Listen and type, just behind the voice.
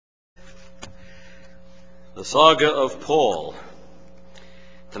The saga of Paul.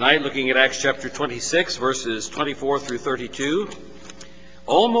 Tonight, looking at Acts chapter 26, verses 24 through 32.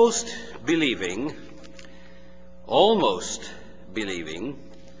 Almost believing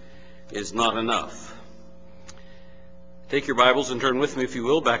is not enough. Take your Bibles and turn with me, if you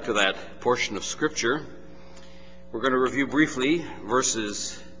will, back to that portion of Scripture. We're going to review briefly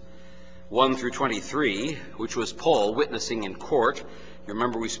verses 1 through 23, which was Paul witnessing in court. You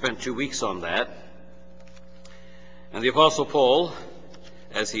remember we spent 2 weeks on that. And the Apostle Paul,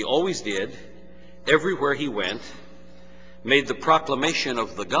 as he always did, everywhere he went, made the proclamation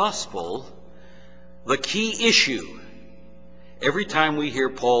of the gospel the key issue. Every time we hear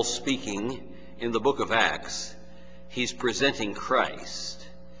Paul speaking in the book of Acts, he's presenting Christ.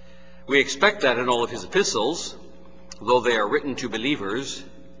 We expect that in all of his epistles, though they are written to believers.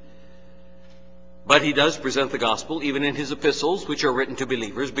 But he does present the gospel even in his epistles, which are written to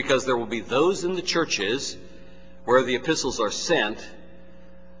believers, because there will be those in the churches where the epistles are sent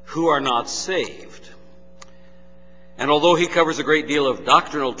who are not saved. And although he covers a great deal of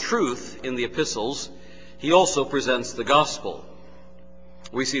doctrinal truth in the epistles, he also presents the gospel.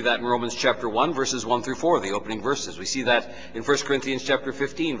 We see that in Romans chapter 1, verses 1 through 4, the opening verses. We see that in 1 Corinthians chapter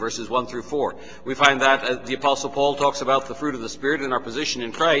 15, verses 1 through 4. We find that the Apostle Paul talks about the fruit of the Spirit and our position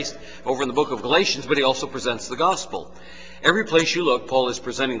in Christ over in the book of Galatians, but he also presents the gospel. Every place you look, Paul is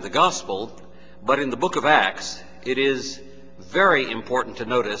presenting the gospel, but in the book of Acts, it is very important to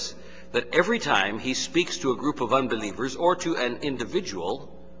notice that every time he speaks to a group of unbelievers or to an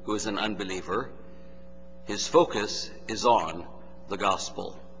individual who is an unbeliever, his focus is on the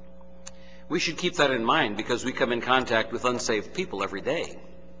gospel. We should keep that in mind because we come in contact with unsaved people every day.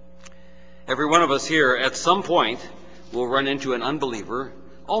 Every one of us here at some point will run into an unbeliever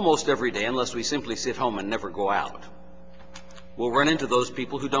almost every day, unless we simply sit home and never go out. We'll run into those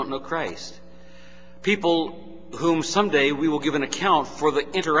people who don't know Christ. People whom someday we will give an account for the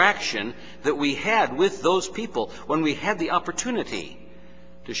interaction that we had with those people when we had the opportunity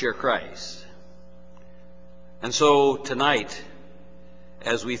to share Christ. And so tonight,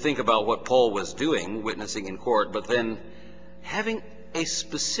 as we think about what Paul was doing, witnessing in court, but then having a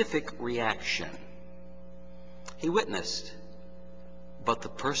specific reaction. He witnessed, but the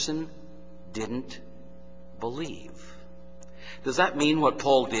person didn't believe. Does that mean what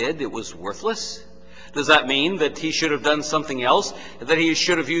Paul did, it was worthless? Does that mean that he should have done something else? That he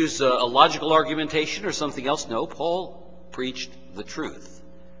should have used a logical argumentation or something else? No, Paul preached the truth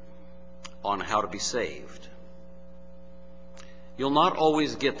on how to be saved. You'll not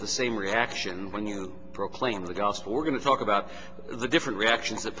always get the same reaction when you proclaim the gospel. We're going to talk about the different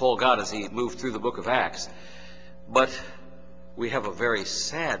reactions that Paul got as he moved through the book of Acts. But we have a very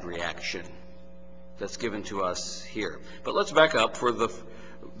sad reaction that's given to us here. But let's back up for the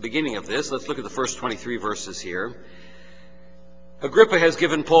beginning of this. Let's look at the first 23 verses here. Agrippa has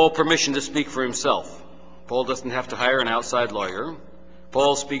given Paul permission to speak for himself. Paul doesn't have to hire an outside lawyer.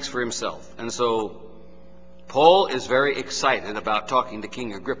 Paul speaks for himself. And so Paul is very excited about talking to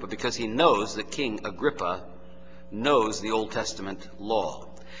King Agrippa because he knows that King Agrippa knows the Old Testament law.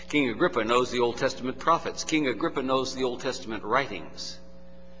 King Agrippa knows the Old Testament prophets. King Agrippa knows the Old Testament writings.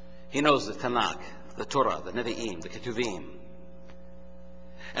 He knows the Tanakh, the Torah, the Nevi'im, the Ketuvim.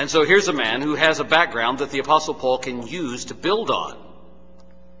 And so here's a man who has a background that the Apostle Paul can use to build on.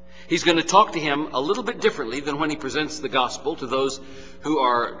 He's going to talk to him a little bit differently than when he presents the gospel to those who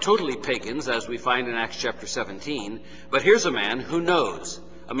are totally pagans, as we find in Acts chapter 17. But here's a man who knows,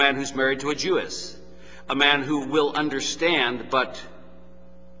 a man who's married to a Jewess, a man who will understand, but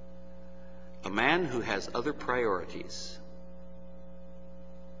a man who has other priorities.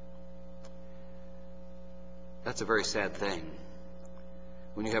 That's a very sad thing,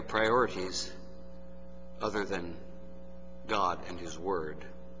 when you have priorities other than God and His Word.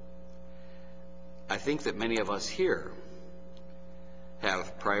 I think that many of us here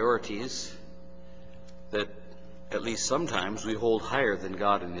have priorities that at least sometimes we hold higher than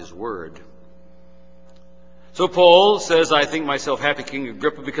God and His Word. So Paul says, I think myself happy, King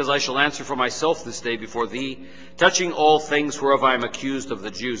Agrippa, because I shall answer for myself this day before thee, touching all things whereof I am accused of the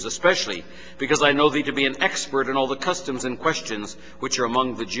Jews, especially because I know thee to be an expert in all the customs and questions which are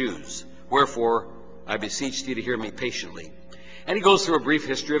among the Jews. Wherefore, I beseech thee to hear me patiently. And he goes through a brief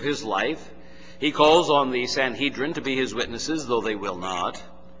history of his life. He calls on the Sanhedrin to be his witnesses, though they will not.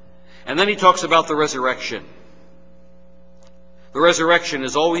 And then he talks about the resurrection. The resurrection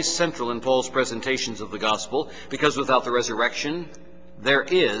is always central in Paul's presentations of the gospel, because without the resurrection, there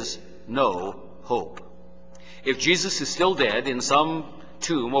is no hope. If Jesus is still dead in some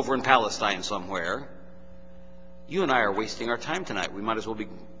tomb over in Palestine somewhere, you and I are wasting our time tonight. We might as well be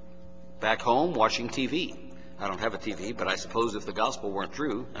back home watching TV. I don't have a TV, but I suppose if the gospel weren't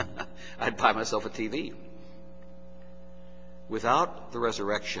true, I'd buy myself a TV. Without the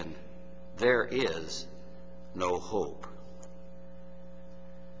resurrection, there is no hope.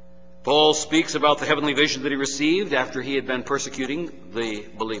 Paul speaks about the heavenly vision that he received after he had been persecuting the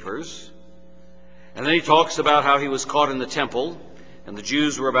believers. And then he talks about how he was caught in the temple, and the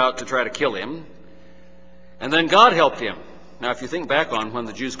Jews were about to try to kill him. And then God helped him. Now, if you think back on when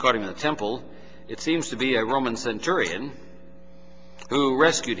the Jews caught him in the temple, it seems to be a Roman centurion who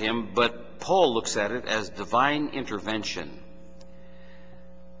rescued him, but Paul looks at it as divine intervention.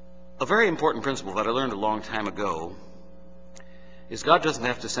 A very important principle that I learned a long time ago is God doesn't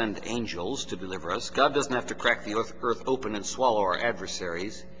have to send angels to deliver us. God doesn't have to crack the earth open and swallow our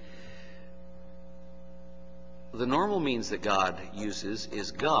adversaries. The normal means that God uses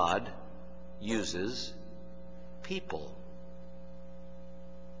is God uses people.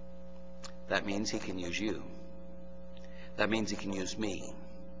 That means he can use you. That means he can use me.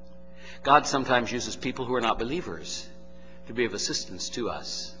 God sometimes uses people who are not believers to be of assistance to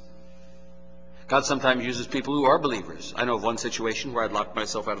us. God sometimes uses people who are believers. I know of one situation where I'd locked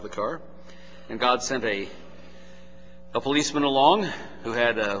myself out of the car, and God sent a policeman along who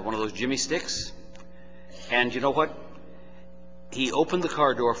had one of those Jimmy sticks. And you know what? He opened the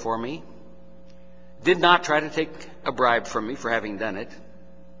car door for me, did not try to take a bribe from me for having done it,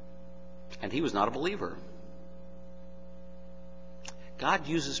 and he was not a believer. God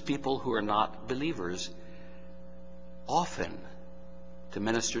uses people who are not believers often to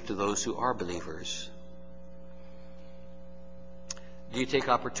minister to those who are believers. Do you take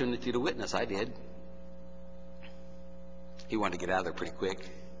opportunity to witness? I did. He wanted to get out of there pretty quick.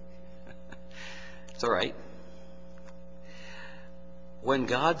 It's all right. When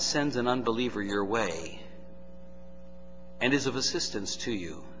God sends an unbeliever your way and is of assistance to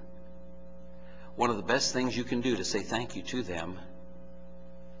you, one of the best things you can do to say thank you to them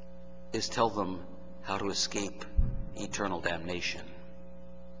is tell them how to escape eternal damnation.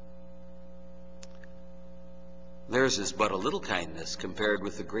 Theirs is but a little kindness compared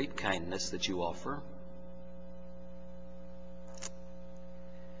with the great kindness that you offer.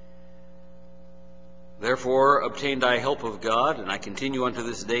 Therefore obtained I help of God, and I continue unto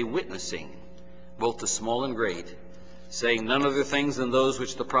this day witnessing, both to small and great, saying none other things than those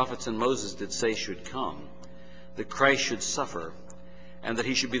which the prophets and Moses did say should come, that Christ should suffer, and that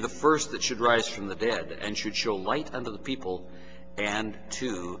he should be the first that should rise from the dead, and should show light unto the people and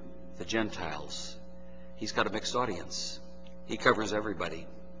to the Gentiles. He's got a mixed audience. He covers everybody.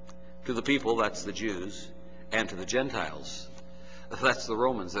 To the people, that's the Jews, and to the Gentiles, that's the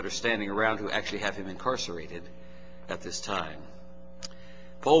Romans that are standing around who actually have him incarcerated at this time.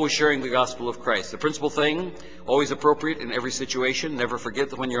 Paul was sharing the gospel of Christ. The principal thing, always appropriate in every situation. Never forget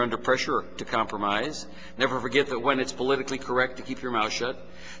that when you're under pressure to compromise. Never forget that when it's politically correct to keep your mouth shut.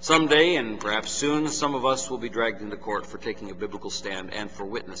 Someday, and perhaps soon, some of us will be dragged into court for taking a biblical stand and for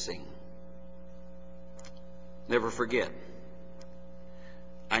witnessing. Never forget.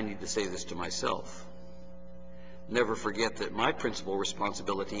 I need to say this to myself. Never forget that my principal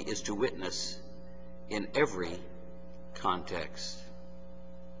responsibility is to witness in every context.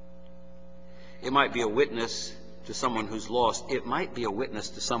 It might be a witness to someone who's lost. It might be a witness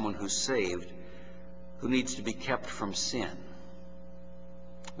to someone who's saved, who needs to be kept from sin.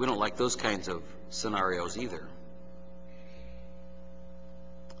 We don't like those kinds of scenarios either.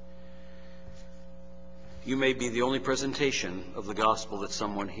 You may be the only presentation of the gospel that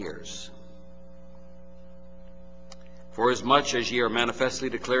someone hears. For as much as ye are manifestly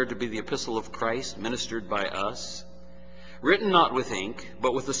declared to be the epistle of Christ, ministered by us, written not with ink,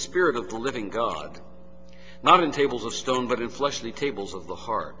 but with the Spirit of the living God, not in tables of stone, but in fleshly tables of the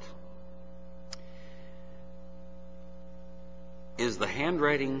heart. Is the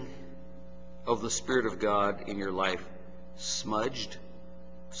handwriting of the Spirit of God in your life smudged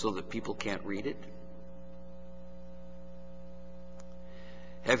so that people can't read it?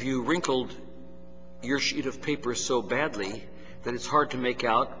 Have you wrinkled your sheet of paper so badly that it's hard to make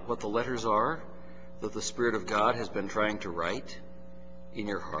out what the letters are that the Spirit of God has been trying to write in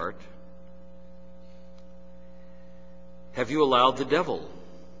your heart? Have you allowed the devil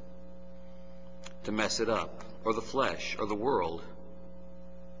to mess it up, or the flesh, or the world?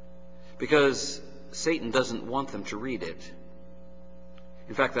 Because Satan doesn't want them to read it.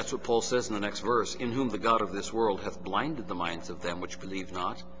 In fact, that's what Paul says in the next verse, in whom the God of this world hath blinded the minds of them which believe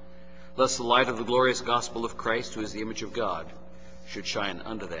not, lest the light of the glorious gospel of Christ, who is the image of God, should shine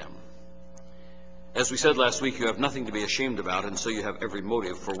unto them. As we said last week, you have nothing to be ashamed about, and so you have every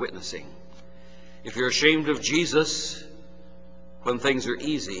motive for witnessing. If you're ashamed of Jesus when things are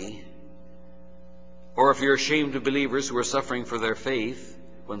easy, Or if you're ashamed of believers who are suffering for their faith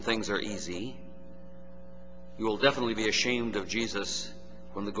when things are easy, you will definitely be ashamed of Jesus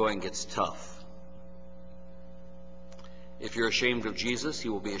when the going gets tough. If you're ashamed of Jesus, he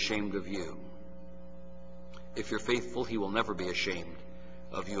will be ashamed of you. If you're faithful, he will never be ashamed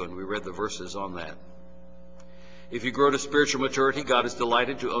of you, and we read the verses on that. If you grow to spiritual maturity, God is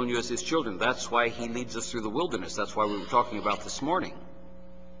delighted to own you as his children. That's why he leads us through the wilderness. That's why we were talking about this morning.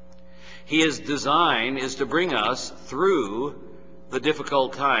 His design is to bring us through the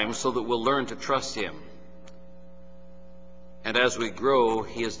difficult times so that we'll learn to trust him. And as we grow,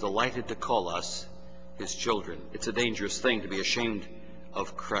 he is delighted to call us his children. It's a dangerous thing to be ashamed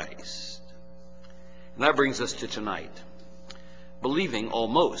of Christ. And that brings us to tonight. Believing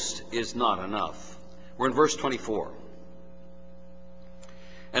almost is not enough. We're in verse 24.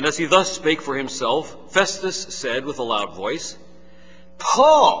 And as he thus spake for himself, Festus said with a loud voice,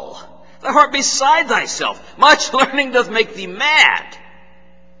 Paul, thou art beside thyself. Much learning doth make thee mad.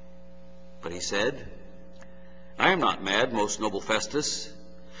 But he said, I am not mad, most noble Festus,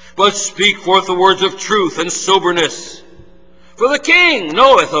 but speak forth the words of truth and soberness. For the king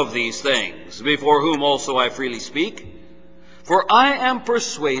knoweth of these things, before whom also I freely speak. For I am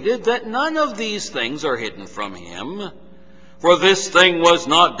persuaded that none of these things are hidden from him. For this thing was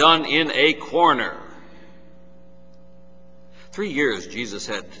not done in a corner. 3 years Jesus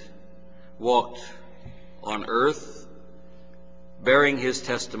had walked on earth, bearing his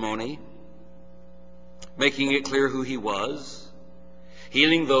testimony, making it clear who he was,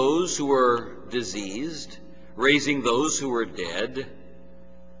 healing those who were diseased, raising those who were dead,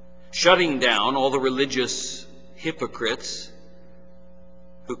 shutting down all the religious hypocrites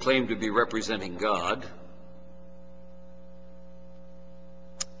who claimed to be representing God.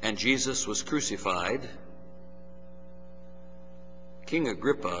 And Jesus was crucified. King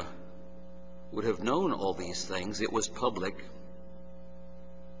Agrippa would have known all these things. It was public.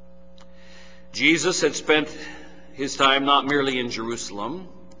 Jesus had spent his time not merely in Jerusalem,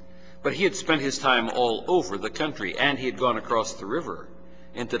 but he had spent his time all over the country, and he had gone across the river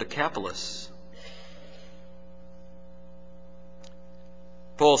into Decapolis.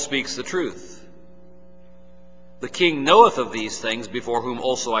 Paul speaks the truth. The king knoweth of these things, before whom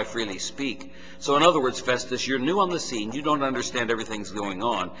also I freely speak. So in other words, Festus, you're new on the scene. You don't understand everything's going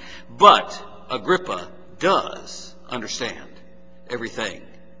on. But Agrippa does understand everything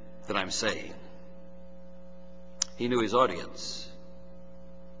that I'm saying. He knew his audience.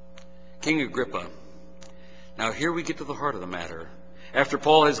 King Agrippa. Now here we get to the heart of the matter. After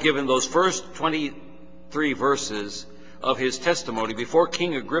Paul has given those first 23 verses of his testimony before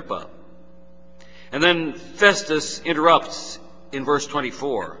King Agrippa, and then Festus interrupts in verse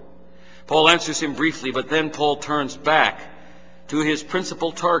 24. Paul answers him briefly, but then Paul turns back to his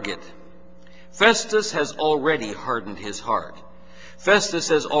principal target. Festus has already hardened his heart. Festus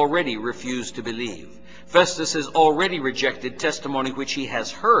has already refused to believe. Festus has already rejected testimony which he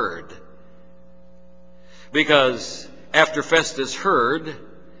has heard. Because after Festus heard,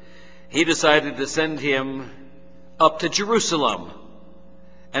 he decided to send him up to Jerusalem.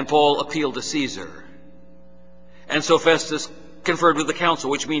 And Paul appealed to Caesar. And so Festus conferred with the council,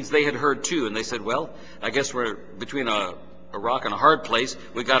 which means they had heard too. And they said, well, I guess we're between a rock and a hard place.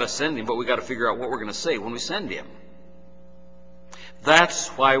 We've got to send him, but we've got to figure out what we're going to say when we send him. That's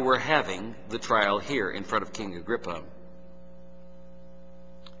why we're having the trial here in front of King Agrippa.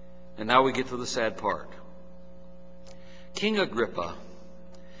 And now we get to the sad part. King Agrippa,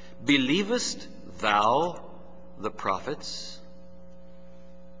 believest thou the prophets?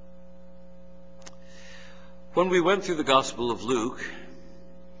 When we went through the Gospel of Luke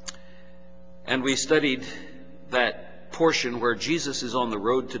and we studied that portion where Jesus is on the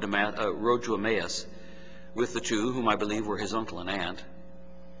road to Emmaus with the two, whom I believe were his uncle and aunt,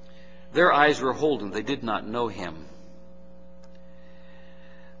 their eyes were holden. They did not know him.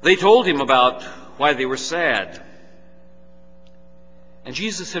 They told him about why they were sad. And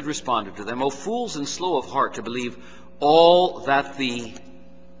Jesus had responded to them, O fools and slow of heart to believe all that the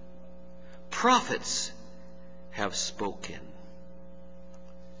prophets have spoken.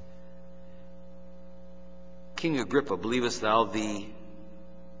 King Agrippa, believest thou the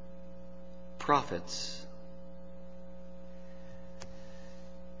prophets?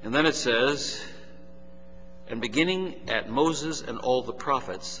 And then it says, and beginning at Moses and all the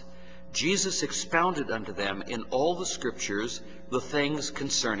prophets, Jesus expounded unto them in all the scriptures the things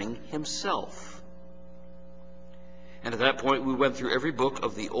concerning himself. And at that point we went through every book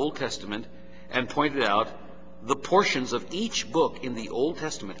of the Old Testament and pointed out the portions of each book in the Old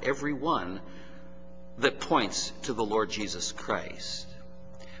Testament, every one, that points to the Lord Jesus Christ.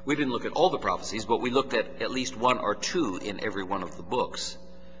 We didn't look at all the prophecies, but we looked at least one or two in every one of the books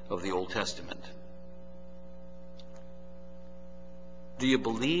of the Old Testament. Do you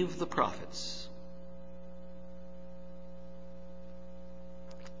believe the prophets?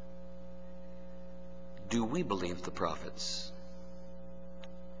 Do we believe the prophets?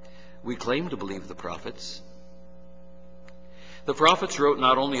 We claim to believe the prophets. The prophets wrote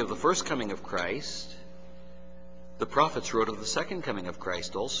not only of the first coming of Christ, the prophets wrote of the second coming of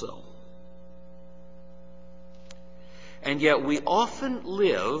Christ also. And yet we often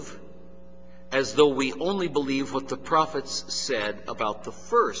live as though we only believe what the prophets said about the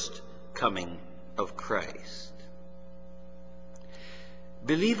first coming of Christ.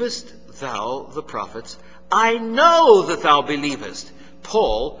 Believest thou the prophets? I know that thou believest.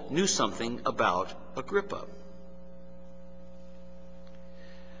 Paul knew something about Agrippa.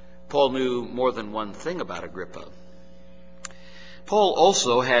 Paul knew more than one thing about Agrippa. Paul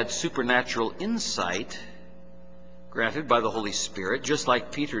also had supernatural insight granted by the Holy Spirit, just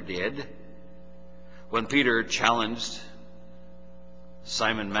like Peter did when Peter challenged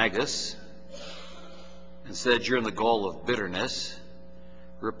Simon Magus and said, "You're in the gall of bitterness.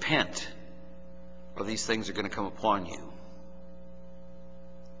 Repent, or these things are going to come upon you."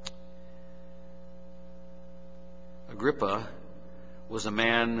 Agrippa was a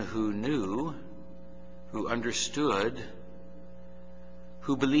man who knew, who understood,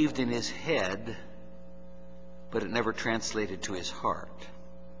 who believed in his head, but it never translated to his heart.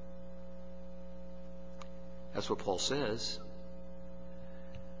 That's what Paul says.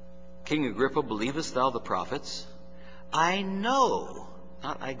 King Agrippa, believest thou the prophets? I know,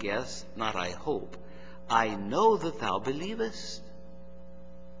 not I guess, not I hope, I know that thou believest.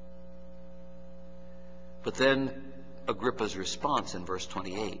 But then Agrippa's response in verse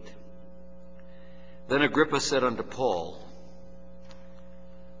 28. Then Agrippa said unto Paul,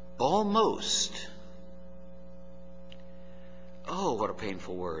 almost. Oh, what a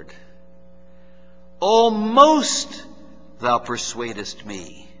painful word. Almost thou persuadest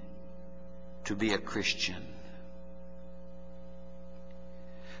me to be a Christian.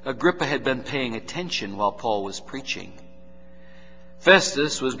 Agrippa had been paying attention while Paul was preaching.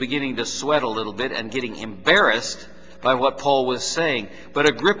 Festus was beginning to sweat a little bit and getting embarrassed by what Paul was saying, but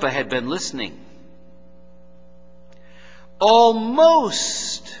Agrippa had been listening.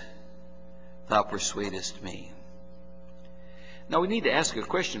 Almost thou persuadest me. Now we need to ask a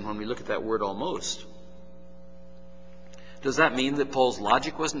question when we look at that word almost. Does that mean that Paul's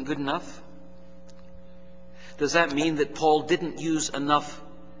logic wasn't good enough? Does that mean that Paul didn't use enough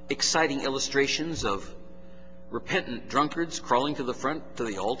exciting illustrations of repentant drunkards crawling to the front to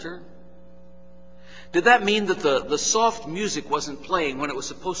the altar? Did that mean that the soft music wasn't playing when it was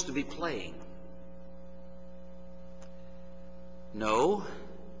supposed to be playing? No,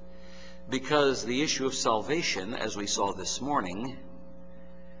 because the issue of salvation, as we saw this morning,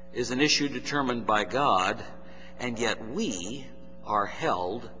 is an issue determined by God, and yet we are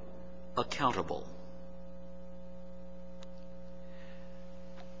held accountable.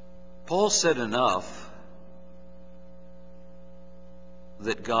 Paul said enough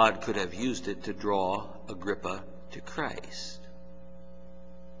that God could have used it to draw Agrippa to Christ.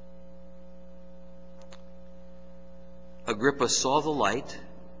 Agrippa saw the light.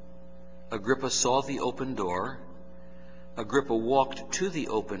 Agrippa saw the open door. Agrippa walked to the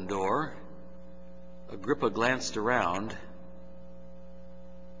open door. Agrippa glanced around.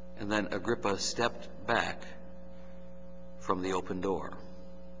 And then Agrippa stepped back from the open door.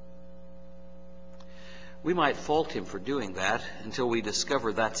 We might fault him for doing that until we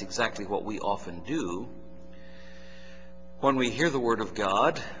discover that's exactly what we often do. When we hear the Word of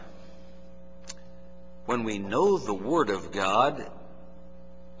God, when we know the Word of God,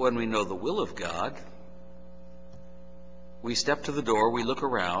 when we know the will of God, we step to the door, we look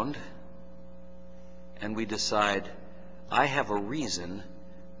around, and we decide, I have a reason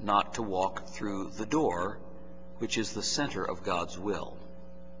not to walk through the door, which is the center of God's will.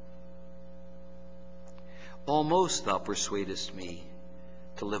 Almost thou persuadest me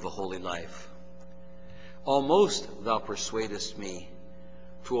to live a holy life. Almost thou persuadest me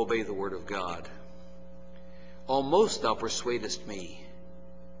to obey the word of God. Almost thou persuadest me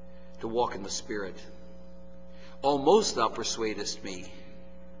to walk in the Spirit. Almost thou persuadest me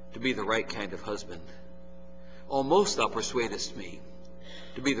to be the right kind of husband. Almost thou persuadest me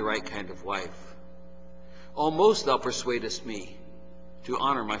to be the right kind of wife. Almost thou persuadest me to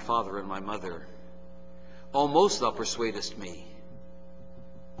honor my father and my mother. Almost thou persuadest me.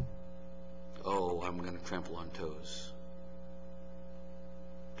 Oh, I'm going to trample on toes.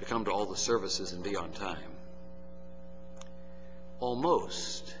 To come to all the services and be on time.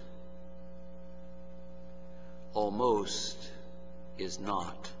 almost is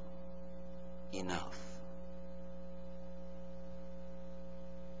not enough.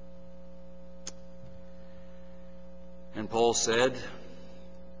 And Paul said,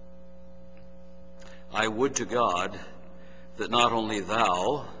 I would to God that not only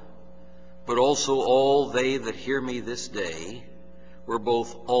thou, but also all they that hear me this day were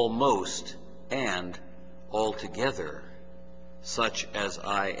both almost and altogether such as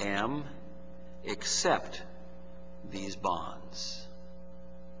I am, except these bonds.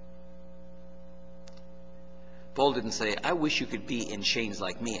 Paul didn't say, I wish you could be in chains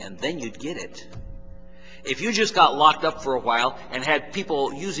like me, and then you'd get it. If you just got locked up for a while and had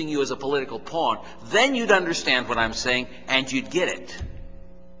people using you as a political pawn, then you'd understand what I'm saying and you'd get it.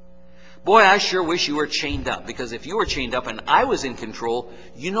 Boy, I sure wish you were chained up, because if you were chained up and I was in control,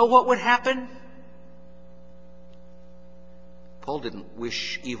 you know what would happen? Paul didn't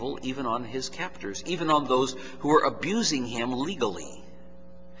wish evil even on his captors, even on those who were abusing him legally,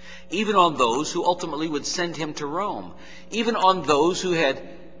 even on those who ultimately would send him to Rome, even on those who had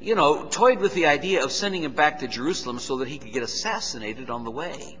toyed with the idea of sending him back to Jerusalem so that he could get assassinated on the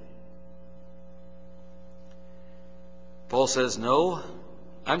way. Paul says, no,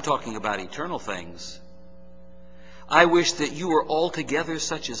 I'm talking about eternal things. I wish that you were altogether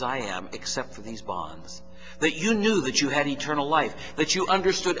such as I am, except for these bonds. That you knew that you had eternal life, that you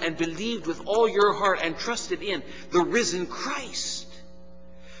understood and believed with all your heart and trusted in the risen Christ,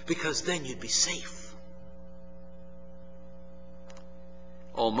 because then you'd be safe.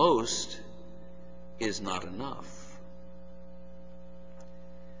 Almost is not enough.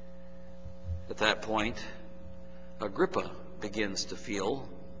 At that point, Agrippa begins to feel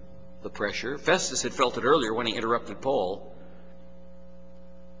the pressure. Festus had felt it earlier when he interrupted Paul.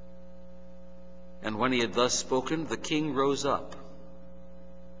 And when he had thus spoken, the king rose up.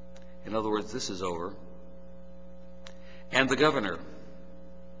 In other words, this is over. And the governor,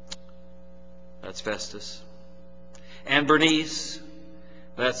 that's Festus, and Bernice,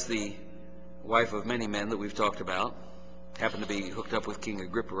 that's the wife of many men that we've talked about, happened to be hooked up with King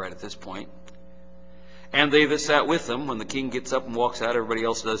Agrippa right at this point. And they that sat with them, when the king gets up and walks out, everybody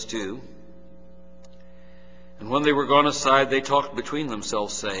else does too. And when they were gone aside, they talked between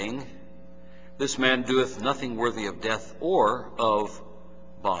themselves, saying, this man doeth nothing worthy of death or of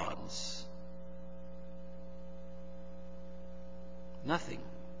bonds. Nothing.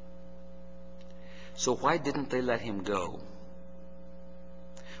 So why didn't they let him go?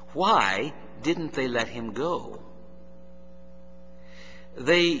 Why didn't they let him go?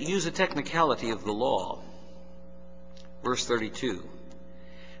 They use a technicality of the law. Verse 32.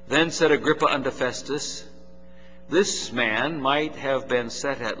 Then said Agrippa unto Festus, this man might have been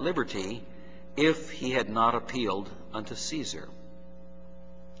set at liberty if he had not appealed unto Caesar.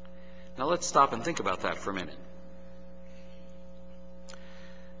 Now let's stop and think about that for a minute.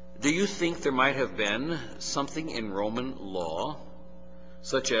 Do you think there might have been something in Roman law,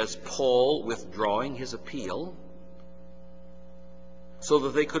 such as Paul withdrawing his appeal, so that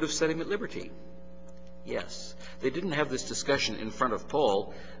they could have set him at liberty? Yes. They didn't have this discussion in front of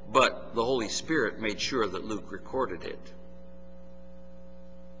Paul, but the Holy Spirit made sure that Luke recorded it.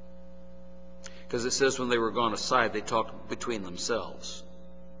 Because it says when they were gone aside, they talked between themselves.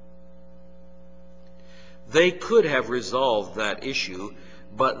 They could have resolved that issue,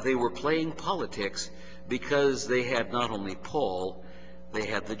 but they were playing politics because they had not only Paul, they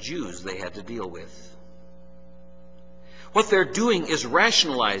had the Jews they had to deal with. What they're doing is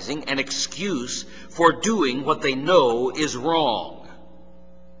rationalizing an excuse for doing what they know is wrong.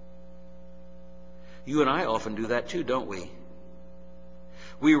 You and I often do that too, don't we?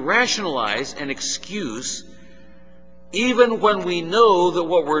 We rationalize an excuse even when we know that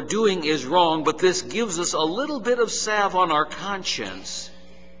what we're doing is wrong, but this gives us a little bit of salve on our conscience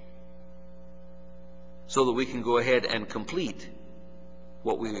so that we can go ahead and complete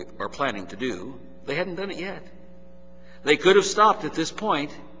what we are planning to do. They hadn't done it yet. They could have stopped at this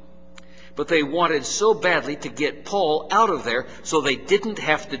point, but they wanted so badly to get Paul out of there so they didn't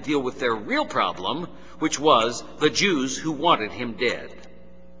have to deal with their real problem, which was the Jews who wanted him dead.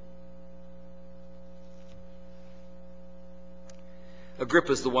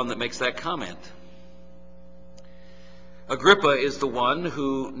 Agrippa is the one that makes that comment. Agrippa is the one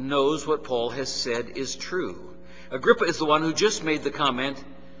who knows what Paul has said is true. Agrippa is the one who just made the comment,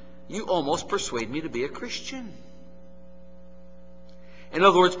 you almost persuade me to be a Christian. In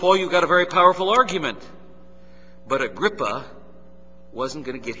other words, Paul, you've got a very powerful argument. But Agrippa wasn't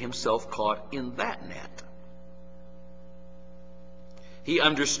going to get himself caught in that net. He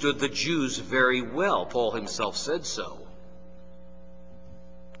understood the Jews very well. Paul himself said so.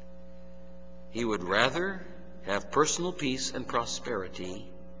 He would rather have personal peace and prosperity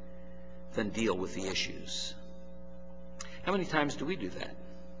than deal with the issues. How many times do we do that?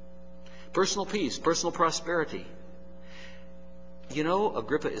 Personal peace, personal prosperity. You know,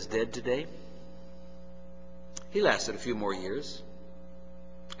 Agrippa is dead today. He lasted a few more years,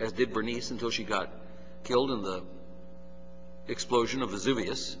 as did Bernice, until she got killed in the explosion of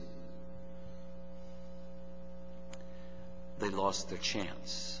Vesuvius. They lost their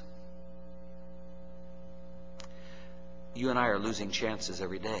chance. You and I are losing chances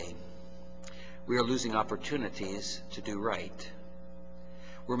every day. We are losing opportunities to do right.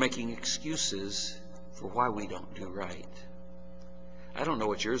 We're making excuses for why we don't do right. I don't know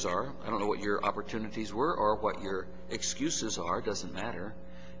what yours are. I don't know what your opportunities were or what your excuses are. It doesn't matter.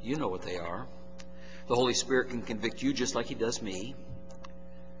 You know what they are. The Holy Spirit can convict you just like He does me.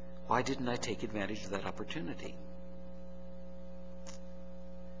 Why didn't I take advantage of that opportunity?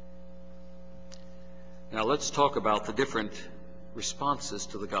 Now let's talk about the different responses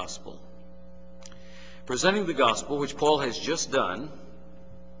to the gospel. Presenting the gospel, which Paul has just done,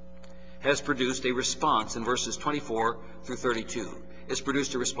 has produced a response in verses 24 through 32. It's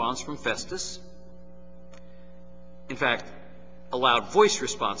produced a response from Festus. In fact, a loud voice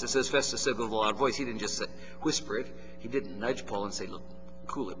response. It says Festus said with a loud voice. He didn't just say, whisper it. He didn't nudge Paul and say, look,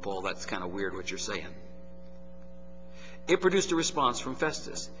 cool it, Paul. That's kind of weird what you're saying. It produced a response from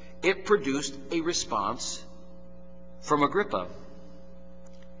Festus. It produced a response from Agrippa.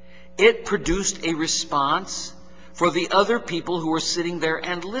 It produced a response for the other people who were sitting there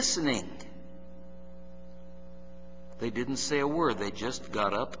and listening. They didn't say a word. They just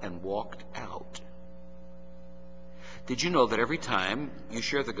got up and walked out. Did you know that every time you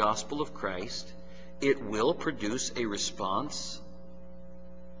share the gospel of Christ, it will produce a response?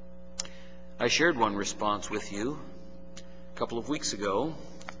 I shared one response with you a couple of weeks ago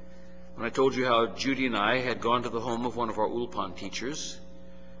when I told you how Judy and I had gone to the home of one of our Ulpan teachers,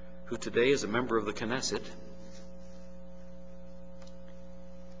 who today is a member of the Knesset.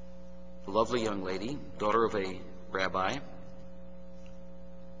 A lovely young lady, daughter of a rabbi,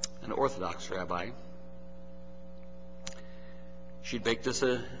 an Orthodox rabbi. She'd baked us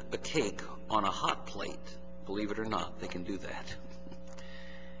a cake on a hot plate. Believe it or not, they can do that.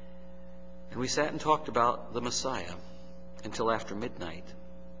 And we sat and talked about the Messiah until after midnight.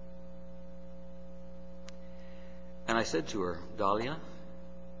 And I said to her, Dahlia,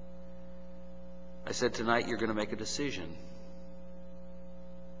 I said, tonight you're going to make a decision.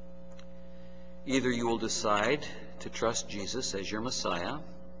 Either you will decide to trust Jesus as your Messiah,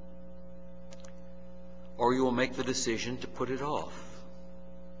 or you will make the decision to put it off.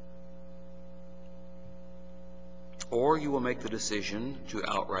 Or you will make the decision to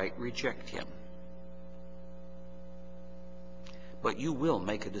outright reject Him. But you will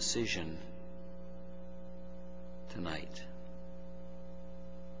make a decision tonight.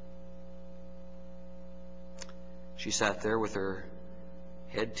 She sat there with her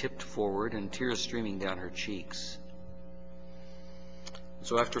head tipped forward and tears streaming down her cheeks.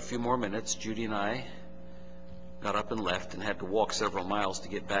 So after a few more minutes, Judy and I got up and left and had to walk several miles to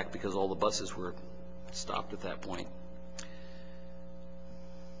get back because all the buses were stopped at that point.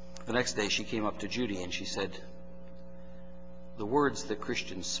 The next day she came up to Judy and she said, the words that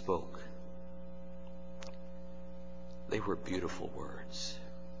Christians spoke, they were beautiful words.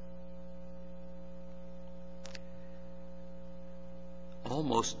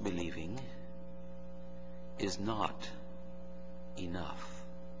 Almost believing is not enough.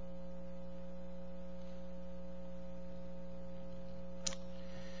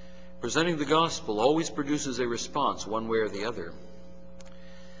 Presenting the gospel always produces a response one way or the other.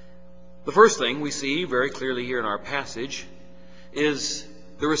 The first thing we see very clearly here in our passage is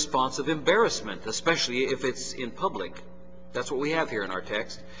the response of embarrassment, especially if it's in public. That's what we have here in our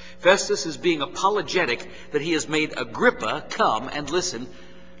text. Festus is being apologetic that he has made Agrippa come and listen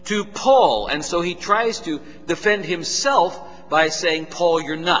to Paul. And so he tries to defend himself by saying, Paul,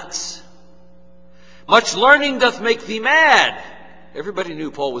 you're nuts. Much learning doth make thee mad. Everybody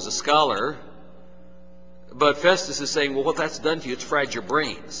knew Paul was a scholar. But Festus is saying, well, what that's done to you, it's fried your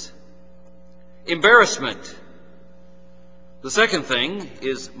brains. Embarrassment. The second thing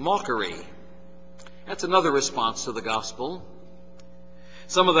is mockery. That's another response to the gospel.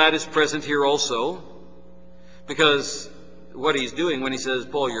 Some of that is present here also, because what he's doing when he says,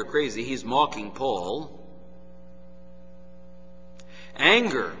 Paul, you're crazy, he's mocking Paul.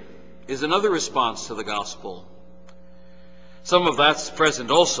 Anger is another response to the gospel. Some of that's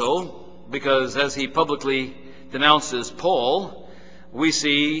present also, because as he publicly denounces Paul, we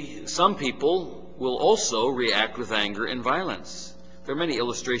see some people will also react with anger and violence. There are many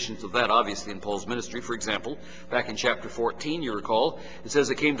illustrations of that, obviously, in Paul's ministry. For example, back in chapter 14, you recall, it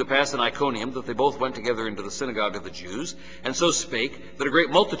says, "It came to pass in Iconium that they both went together into the synagogue of the Jews, and so spake, that a great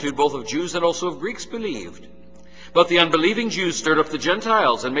multitude both of Jews and also of Greeks believed. But the unbelieving Jews stirred up the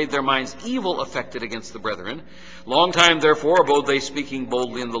Gentiles, and made their minds evil affected against the brethren. Long time therefore abode they, speaking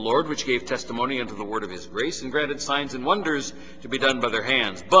boldly in the Lord, which gave testimony unto the word of his grace, and granted signs and wonders to be done by their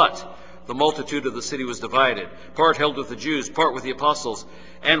hands. But the multitude of the city was divided, part held with the Jews, part with the apostles.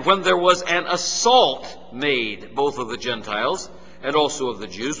 And when there was an assault made, both of the Gentiles and also of the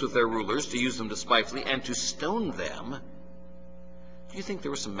Jews, with their rulers, to use them despitefully and to stone them." Do you think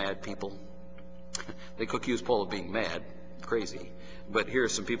there were some mad people? They could accuse Paul of being mad, crazy. But here are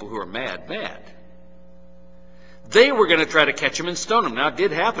some people who are mad. They were going to try to catch him and stone him. Now, it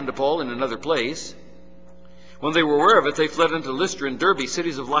did happen to Paul in another place. When they were aware of it, they fled unto Lystra and Derbe,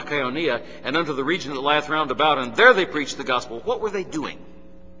 cities of Lycaonia, and unto the region that lieth round about, and there they preached the gospel. What were they doing?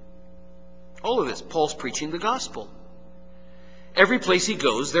 All of this, Paul's preaching the gospel. Every place he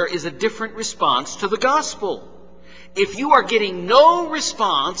goes, there is a different response to the gospel. If you are getting no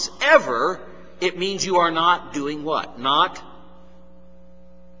response ever, it means you are not doing what? Not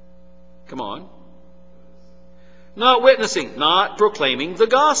witnessing, not proclaiming the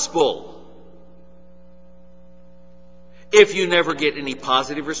gospel. If you never get any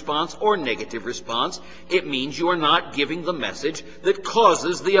positive response or negative response, it means you are not giving the message that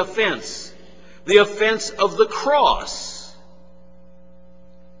causes the offense of the cross.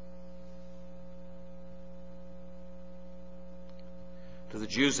 To the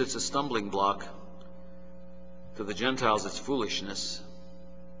Jews, it's a stumbling block. To the Gentiles, it's foolishness.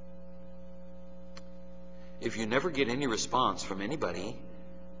 If you never get any response from anybody,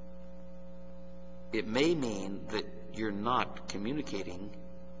 it may mean that you're not communicating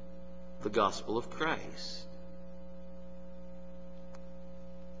the gospel of Christ.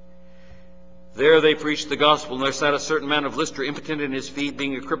 There they preached the gospel, and there sat a certain man of Lystra, impotent in his feet,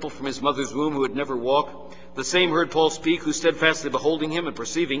 being a cripple from his mother's womb, who had never walked. The same heard Paul speak, who steadfastly beholding him, and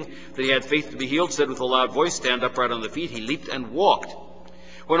perceiving that he had faith to be healed, said with a loud voice, "Stand upright on the feet." He leaped and walked.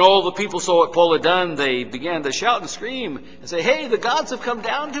 When all the people saw what Paul had done, they began to shout and scream and say, "Hey, the gods have come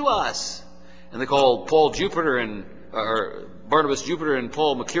down to us." And they called Barnabas Jupiter and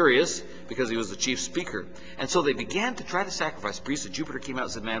Paul Mercurius, because he was the chief speaker. And so they began to try to sacrifice. The priest of Jupiter came out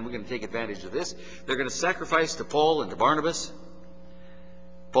and said, "Man, we're going to take advantage of this. They're going to sacrifice to Paul and to Barnabas."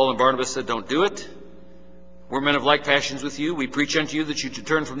 Paul and Barnabas said, "Don't do it. We're men of like passions with you. We preach unto you that you should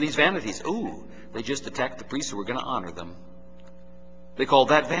turn from these vanities." Ooh, they just attacked the priests who were going to honor them. They called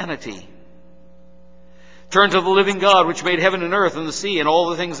that vanity. "Turn to the living God, which made heaven and earth and the sea and all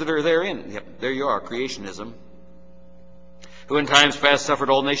the things that are therein." Yep, there you are, creationism. "Who in times past suffered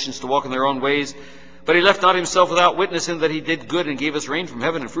all nations to walk in their own ways, but he left not himself without witness in that he did good and gave us rain from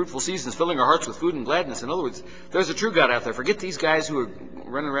heaven and fruitful seasons, filling our hearts with food and gladness." In other words, there's a true God out there. Forget these guys who are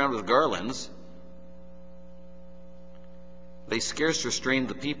running around with garlands. They scarce restrained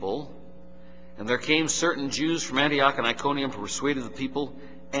the people. "And there came certain Jews from Antioch and Iconium, who persuaded the people,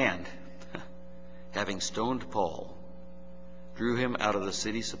 and, having stoned Paul, drew him out of the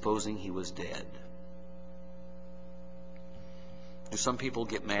city, supposing he was dead." Do some people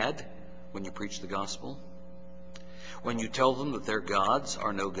get mad when you preach the gospel? When you tell them that their gods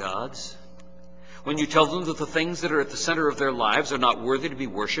are no gods? When you tell them that the things that are at the center of their lives are not worthy to be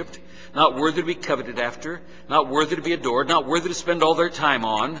worshipped, not worthy to be coveted after, not worthy to be adored, not worthy to spend all their time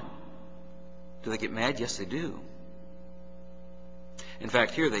on? Do they get mad? Yes, they do. In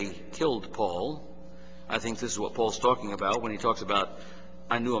fact, here they killed Paul. I think this is what Paul's talking about when he talks about,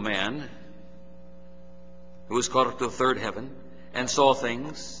 "I knew a man who was caught up to the third heaven and saw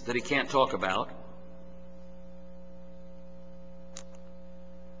things that he can't talk about."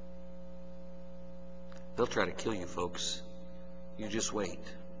 They'll try to kill you, folks. You just wait.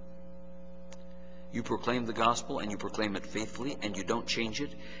 You proclaim the gospel, and you proclaim it faithfully, and you don't change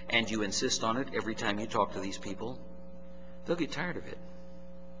it, and you insist on it every time you talk to these people. They'll get tired of it.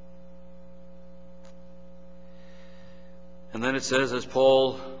 And then it says, as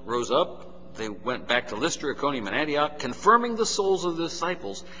Paul rose up, they went back to Lystra, Iconium, and Antioch, confirming the souls of the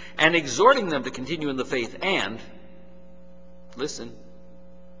disciples, and exhorting them to continue in the faith. And, listen,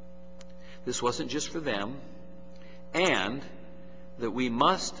 this wasn't just for them, and that we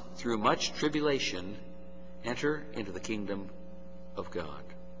must, through much tribulation, enter into the kingdom of God.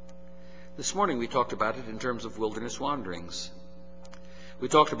 This morning we talked about it in terms of wilderness wanderings. We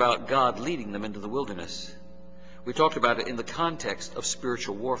talked about God leading them into the wilderness. We talked about it in the context of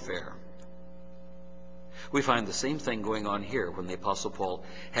spiritual warfare. We find the same thing going on here when the Apostle Paul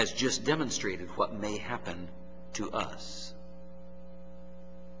has just demonstrated what may happen to us.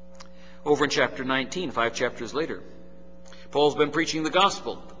 Over in chapter 19, 5 chapters later, Paul's been preaching the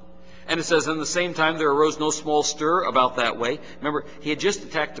gospel. And it says, in the same time there arose no small stir about that way. Remember, he had just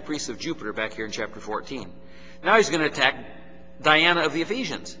attacked the priests of Jupiter back here in chapter 14. Now he's going to attack Diana of the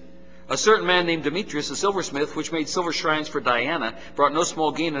Ephesians. A certain man named Demetrius, a silversmith, which made silver shrines for Diana, brought no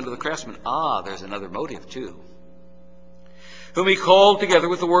small gain unto the craftsmen. Ah, there's another motive too. Whom he called together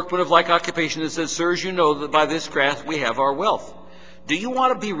with the workmen of like occupation and said, Sirs, you know that by this craft we have our wealth. Do you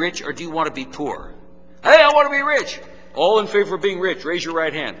want to be rich or do you want to be poor? Hey, I want to be rich. All in favor of being rich, raise your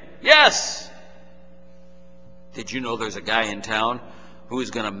right hand. Yes! Did you know there's a guy in town who is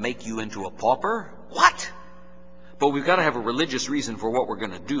going to make you into a pauper? What? But we've got to have a religious reason for what we're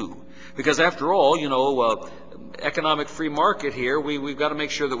going to do. Because after all, you know, economic free market here, we've got to make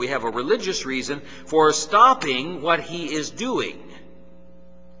sure that we have a religious reason for stopping what he is doing.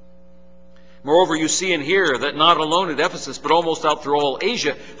 Moreover, you see and hear that not alone at Ephesus, but almost out through all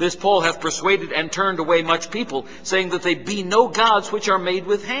Asia, this Paul hath persuaded and turned away much people, saying that they be no gods which are made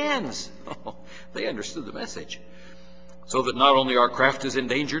with hands. They understood the message. So that not only our craft is in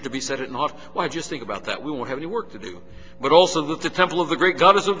danger to be set at naught, why, just think about that. We won't have any work to do. But also that the temple of the great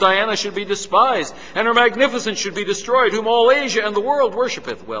goddess of Diana should be despised, and her magnificence should be destroyed, whom all Asia and the world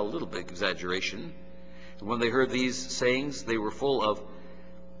worshipeth. Well, a little bit exaggeration. And when they heard these sayings, they were full of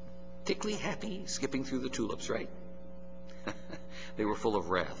tickly happy, skipping through the tulips, right? They were full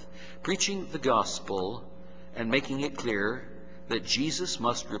of wrath. Preaching the gospel and making it clear that Jesus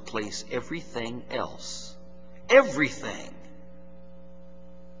must replace everything else. Everything.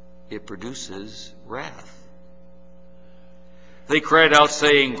 It produces wrath. They cried out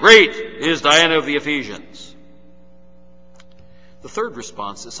saying, Great is Diana of the Ephesians. The third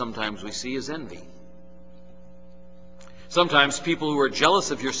response that sometimes we see is envy. Sometimes people who are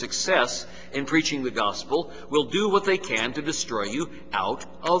jealous of your success in preaching the gospel will do what they can to destroy you out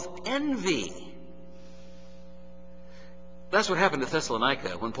of envy. That's what happened to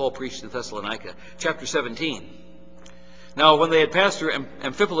Thessalonica when Paul preached in Thessalonica. Chapter 17. Now, when they had passed through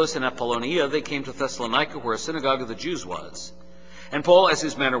Amphipolis and Apollonia, they came to Thessalonica, where a synagogue of the Jews was. And Paul, as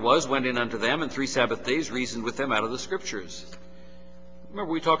his manner was, went in unto them, and 3 Sabbath days reasoned with them out of the Scriptures.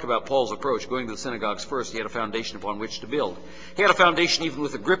 Remember, we talked about Paul's approach, going to the synagogues first. He had a foundation upon which to build. He had a foundation even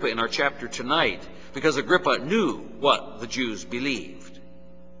with Agrippa in our chapter tonight, because Agrippa knew what the Jews believed.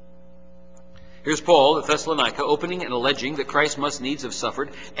 Here's Paul at Thessalonica, opening and alleging that Christ must needs have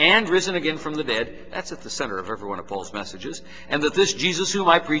suffered and risen again from the dead. That's at the center of every one of Paul's messages. And that this Jesus whom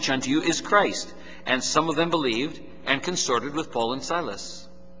I preach unto you is Christ. And some of them believed and consorted with Paul and Silas.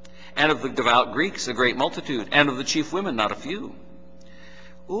 And of the devout Greeks a great multitude, and of the chief women not a few.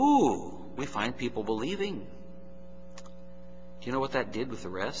 Ooh, we find people believing. Do you know what that did with the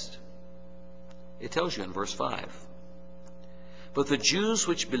rest? It tells you in verse 5. But the Jews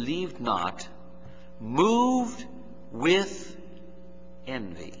which believed not, moved with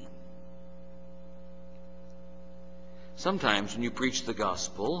envy. Sometimes when you preach the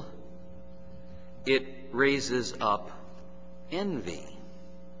gospel, it raises up envy.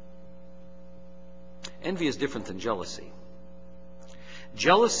 Envy is different than jealousy.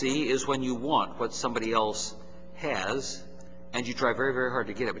 Jealousy is when you want what somebody else has, and you try very, very hard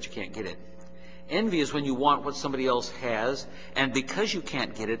to get it, but you can't get it. Envy is when you want what somebody else has, and because you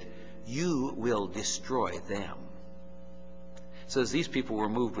can't get it, you will destroy them. It says these people were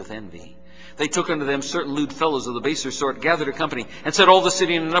moved with envy. They took unto them certain lewd fellows of the baser sort, gathered a company, and set all the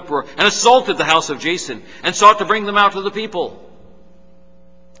city in an uproar, and assaulted the house of Jason, and sought to bring them out to the people.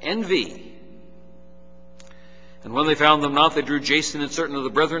 Envy. And when they found them not, they drew Jason and certain of the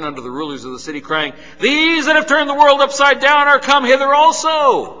brethren unto the rulers of the city, crying, These that have turned the world upside down are come hither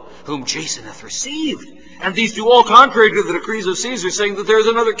also, whom Jason hath received. And these do all contrary to the decrees of Caesar, saying that there is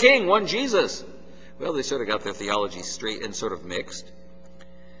another king, one Jesus. Well, they sort of got their theology straight and sort of mixed.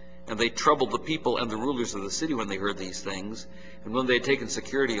 And they troubled the people and the rulers of the city when they heard these things. And when they had taken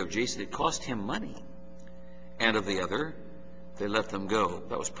security of Jason, it cost him money. And of the other, they let them go.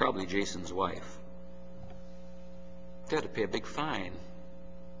 That was probably Jason's wife. They had to pay a big fine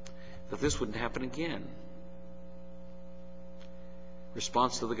that this wouldn't happen again.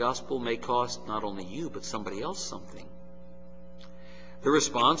 Response to the gospel may cost not only you, but somebody else something. The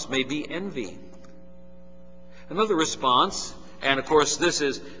response may be envy. Another response, and of course this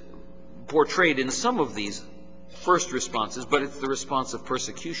is portrayed in some of these first responses, but it's the response of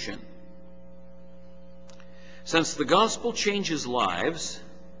persecution. Since the gospel changes lives,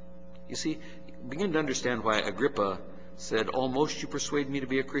 you see, begin to understand why Agrippa said, Almost you persuade me to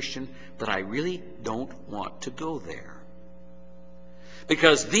be a Christian, but I really don't want to go there.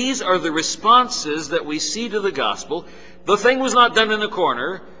 Because these are the responses that we see to the gospel. The thing was not done in a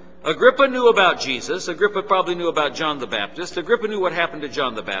corner. Agrippa knew about Jesus. Agrippa probably knew about John the Baptist. Agrippa knew what happened to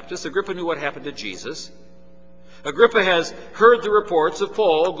John the Baptist. Agrippa knew what happened to Jesus. Agrippa has heard the reports of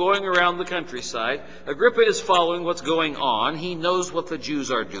Paul going around the countryside. Agrippa is following what's going on. He knows what the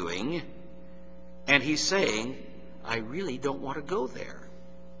Jews are doing. And he's saying, I really don't want to go there.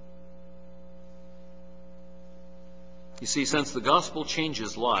 You see, since the gospel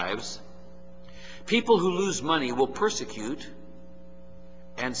changes lives, people who lose money will persecute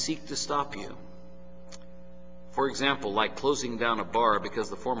and seek to stop you. For example, like closing down a bar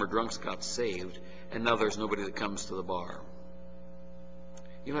because the former drunks got saved and now there's nobody that comes to the bar.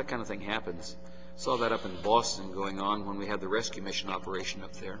 You know, that kind of thing happens. Saw that up in Boston going on when we had the rescue mission operation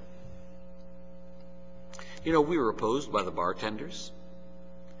up there. You know, we were opposed by the bartenders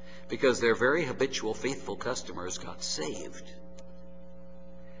because their very habitual, faithful customers got saved.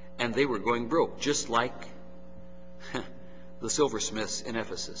 And they were going broke, just like the silversmiths in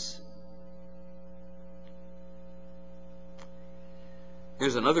Ephesus.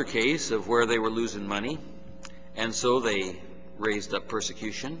 Here's another case of where they were losing money, and so they raised up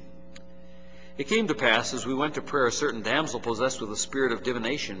persecution. It came to pass, as we went to prayer, a certain damsel possessed with a spirit of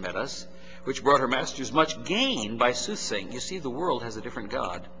divination met us, which brought her masters much gain by soothsaying. You see, the world has a different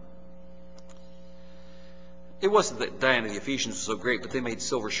god. It wasn't that Diana of the Ephesians was so great, but they made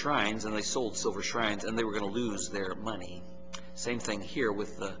silver shrines, and they sold silver shrines, and they were going to lose their money. Same thing here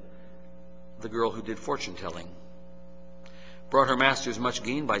with the girl who did fortune-telling. Brought her masters much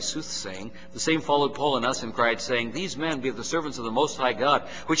gain by soothsaying. The same followed Paul and us and cried, saying, These men be of the servants of the Most High God,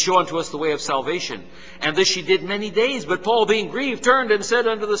 which show unto us the way of salvation. And this she did many days. But Paul, being grieved, turned and said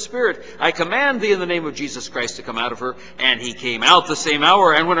unto the Spirit, I command thee in the name of Jesus Christ to come out of her. And he came out the same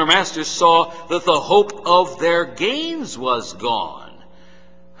hour. And when her masters saw that the hope of their gains was gone.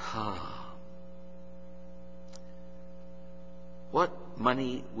 What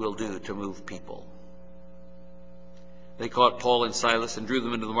money will do to move people? They caught Paul and Silas and drew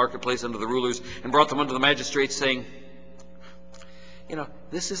them into the marketplace unto the rulers and brought them unto the magistrates, saying, You know,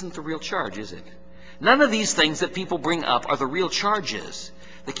 this isn't the real charge, is it? None of these things that people bring up are the real charges.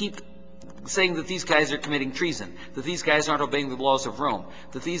 They keep saying that these guys are committing treason, that these guys aren't obeying the laws of Rome,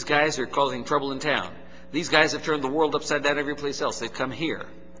 that these guys are causing trouble in town. These guys have turned the world upside down every place else. They've come here.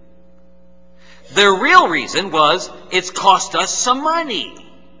 Their real reason was, it's cost us some money.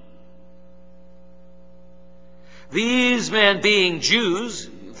 These men, being Jews,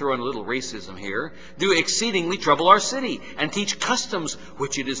 throw in a little racism here, do exceedingly trouble our city, and teach customs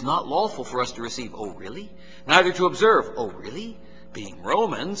which it is not lawful for us to receive. Oh, really? Neither to observe. Oh, really? Being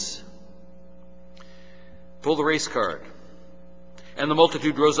Romans. Pull the race card. And the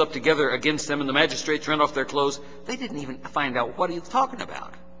multitude rose up together against them, and the magistrates rent off their clothes. They didn't even find out what he was talking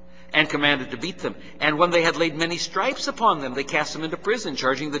about, and commanded to beat them. And when they had laid many stripes upon them, they cast them into prison,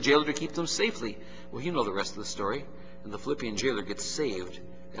 charging the jailer to keep them safely. Well, you know the rest of the story. And the Philippian jailer gets saved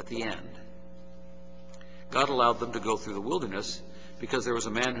at the end. God allowed them to go through the wilderness because there was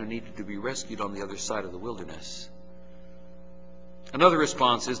a man who needed to be rescued on the other side of the wilderness. Another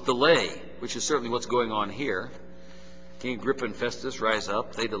response is delay, which is certainly what's going on here. King Agrippa and Festus rise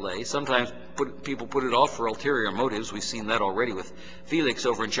up. They delay. Sometimes people put it off for ulterior motives. We've seen that already with Felix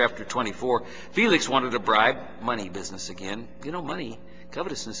over in chapter 24. Felix wanted a bribe. Money business again. You know, money,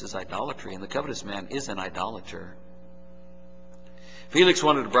 covetousness is idolatry, and the covetous man is an idolater. Felix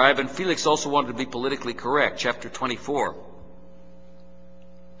wanted a bribe, and Felix also wanted to be politically correct. Chapter 24.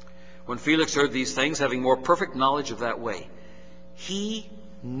 When Felix heard these things, having more perfect knowledge of that way, he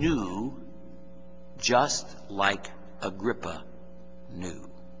knew just like Agrippa knew.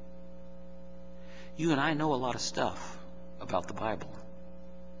 You and I know a lot of stuff about the Bible.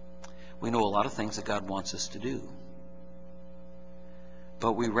 We know a lot of things that God wants us to do.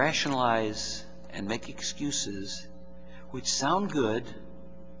 But we rationalize and make excuses which sound good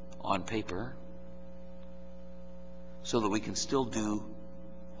on paper so that we can still do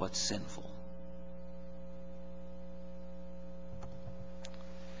what's sinful.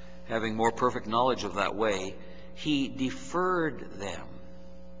 Having more perfect knowledge of that way, he deferred them.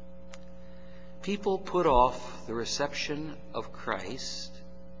 People put off the reception of Christ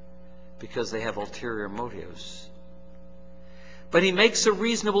because they have ulterior motives. But he makes a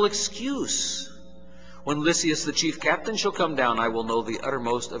reasonable excuse. When Lysias the chief captain shall come down, I will know the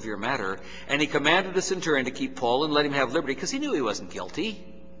uttermost of your matter. And he commanded a centurion to keep Paul and let him have liberty, because he knew he wasn't guilty.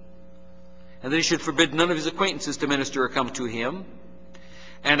 And that he should forbid none of his acquaintances to minister or come to him.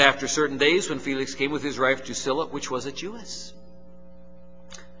 And after certain days, when Felix came with his wife Drusilla, which was a Jewess.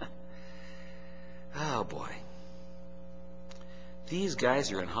 Oh boy. These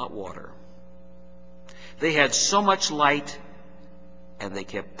guys are in hot water. They had so much light and they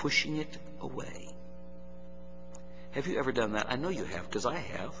kept pushing it away. Have you ever done that? I know you have, because I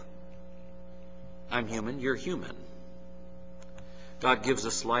have. I'm human, you're human. God gives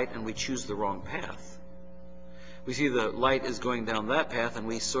us light and we choose the wrong path. We see the light is going down that path, and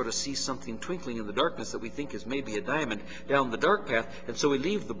we sort of see something twinkling in the darkness that we think is maybe a diamond down the dark path, and so we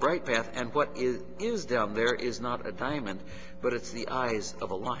leave the bright path, and what is down there is not a diamond, but it's the eyes of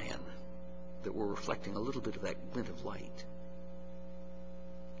a lion that were reflecting a little bit of that glint of light.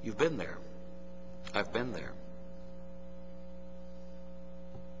 You've been there. I've been there.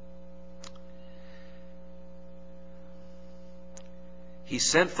 He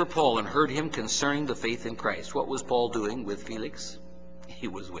sent for Paul and heard him concerning the faith in Christ. What was Paul doing with Felix? He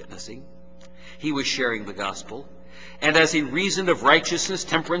was witnessing. He was sharing the gospel. And as he reasoned of righteousness,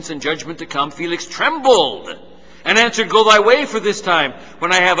 temperance, and judgment to come, Felix trembled and answered, "Go thy way for this time.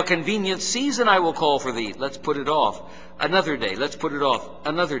 When I have a convenient season, I will call for thee." Let's put it off. Another day. Let's put it off.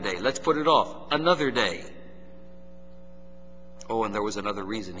 Another day. Let's put it off. Another day. Oh, and there was another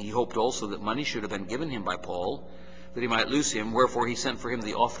reason. He hoped also that money should have been given him by Paul, that he might loose him, wherefore he sent for him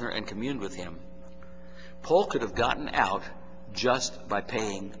the oftener and communed with him. Paul could have gotten out just by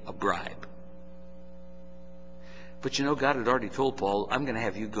paying a bribe. But you know, God had already told Paul, "I'm going to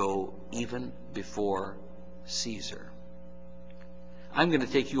have you go even before Caesar. I'm going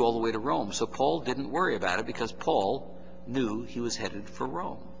to take you all the way to Rome." So Paul didn't worry about it, because Paul knew he was headed for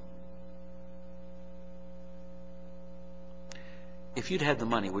Rome. If you'd had the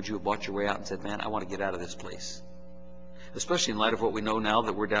money, would you have bought your way out and said, "Man, I want to get out of this place"? Especially in light of what we know now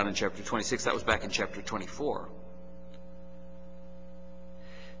that we're down in chapter 26. That was back in chapter 24.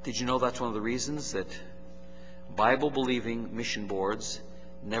 Did you know that's one of the reasons that Bible-believing mission boards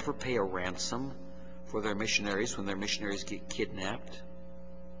never pay a ransom for their missionaries when their missionaries get kidnapped?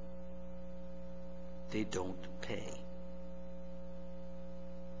 They don't pay.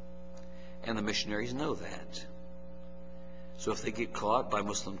 And the missionaries know that. So if they get caught by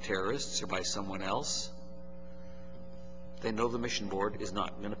Muslim terrorists or by someone else, they know the mission board is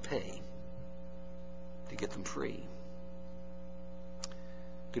not going to pay to get them free.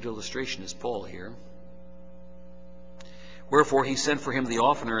 Good illustration is Paul here. Wherefore he sent for him the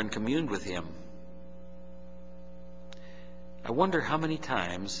oftener and communed with him. I wonder how many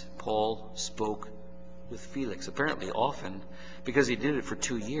times Paul spoke with Felix. Apparently often, because he did it for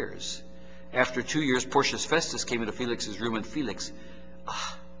 2 years. After 2 years, Porcius Festus came into Felix's room, and Felix,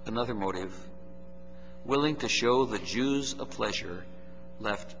 another motive, willing to show the Jews a pleasure,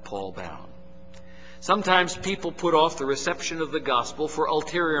 left Paul bound. Sometimes people put off the reception of the gospel for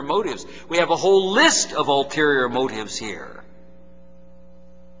ulterior motives. We have a whole list of ulterior motives here.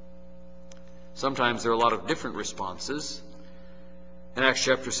 Sometimes there are a lot of different responses. In Acts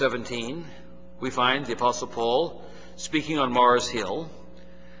chapter 17, we find the Apostle Paul speaking on Mars Hill.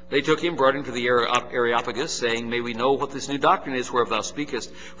 They took him, brought him to the Areopagus, saying, "May we know what this new doctrine is whereof thou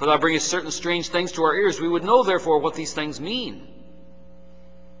speakest. For thou bringest certain strange things to our ears. We would know, therefore, what these things mean."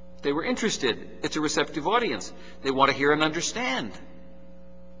 They were interested. It's a receptive audience. They want to hear and understand.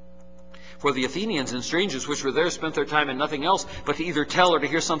 For the Athenians and strangers which were there spent their time in nothing else but to either tell or to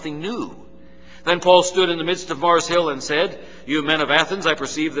hear something new. Then Paul stood in the midst of Mars Hill and said, "You men of Athens, I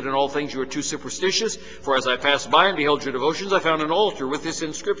perceive that in all things you are too superstitious. For as I passed by and beheld your devotions, I found an altar with this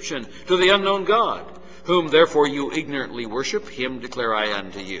inscription, To the unknown God, whom therefore you ignorantly worship, him declare I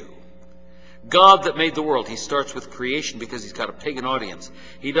unto you." God that made the world. He starts with creation because he's got a pagan audience.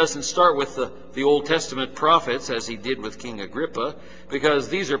 He doesn't start with the Old Testament prophets as he did with King Agrippa, because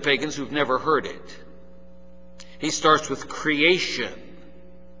these are pagans who've never heard it. He starts with creation.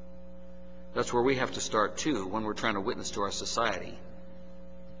 That's where we have to start too when we're trying to witness to our society.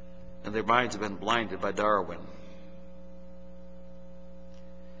 And their minds have been blinded by Darwin.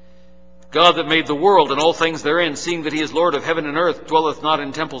 God that made the world and all things therein, seeing that he is Lord of heaven and earth, dwelleth not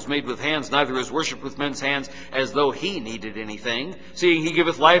in temples made with hands, neither is worshipped with men's hands, as though he needed anything, seeing he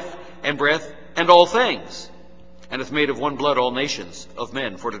giveth life and breath and all things, and hath made of one blood all nations of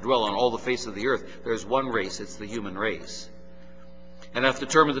men, for to dwell on all the face of the earth. There's one race, it's the human race. And hath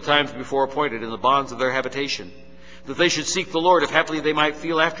determined the times before appointed in the bonds of their habitation, that they should seek the Lord, if haply they might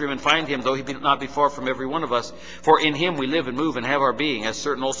feel after him and find him, though he be not be far from every one of us. For in him we live and move and have our being, as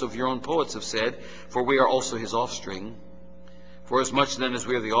certain also of your own poets have said, for we are also his offspring. For as much then as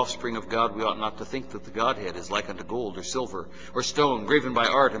we are the offspring of God, we ought not to think that the Godhead is like unto gold or silver or stone, graven by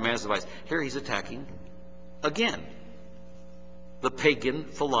art or man's device. Here he's attacking, again, the pagan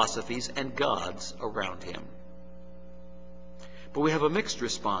philosophies and gods around him. But we have a mixed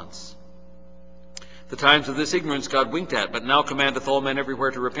response. The times of this ignorance God winked at, but now commandeth all men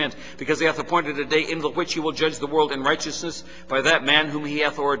everywhere to repent, because he hath appointed a day in the which he will judge the world in righteousness by that man whom he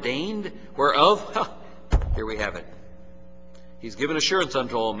hath ordained, whereof, here we have it. He's given assurance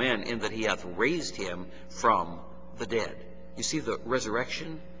unto all men in that he hath raised him from the dead. You see, the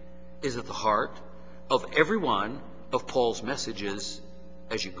resurrection is at the heart of every one of Paul's messages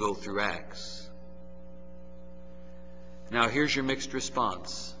as you go through Acts. Now here's your mixed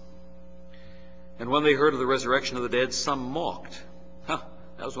response. And when they heard of the resurrection of the dead, some mocked. That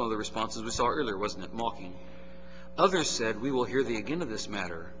was one of the responses we saw earlier, wasn't it? Mocking. Others said, we will hear thee again of this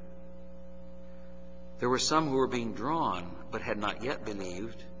matter. There were some who were being drawn, but had not yet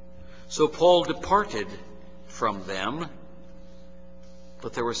believed. So Paul departed from them,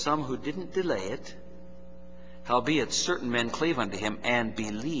 but there were some who didn't delay it. Howbeit certain men clave unto him and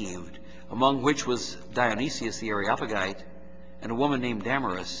believed, among which was Dionysius the Areopagite, and a woman named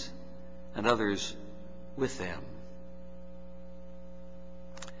Damaris, and others with them.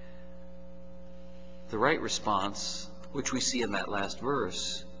 The right response, which we see in that last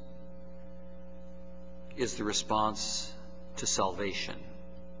verse, is the response to salvation.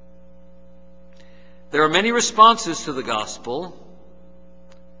 There are many responses to the gospel,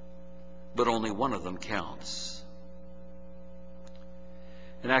 but only one of them counts.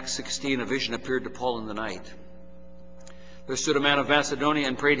 In Acts 16, a vision appeared to Paul in the night. There stood a man of Macedonia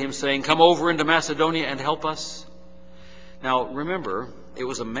and prayed him, saying, come over into Macedonia and help us. Now, remember, it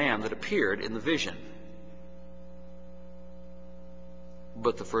was a man that appeared in the vision.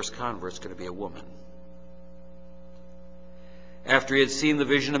 But the first convert's going to be a woman. After he had seen the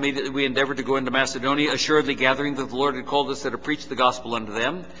vision, immediately we endeavored to go into Macedonia, assuredly gathering that the Lord had called us there to preach the gospel unto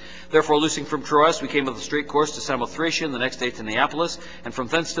them. Therefore, loosing from Troas, we came with a straight course to Samothracia, and the next day to Neapolis, and from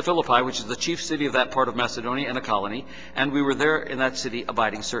thence to Philippi, which is the chief city of that part of Macedonia, and a colony. And we were there in that city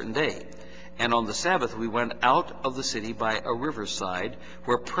abiding certain day. And on the Sabbath we went out of the city by a riverside,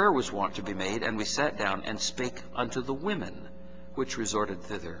 where prayer was wont to be made, and we sat down and spake unto the women which resorted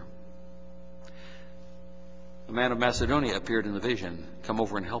thither. A man of Macedonia appeared in the vision, come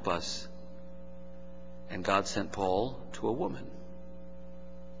over and help us. And God sent Paul to a woman.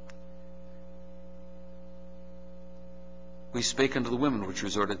 We spake unto the women which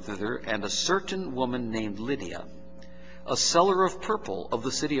resorted thither, and a certain woman named Lydia, a seller of purple of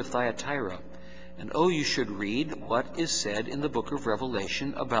the city of Thyatira. And you should read what is said in the book of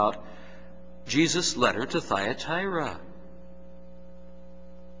Revelation about Jesus' letter to Thyatira.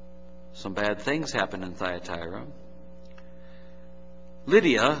 Some bad things happened in Thyatira.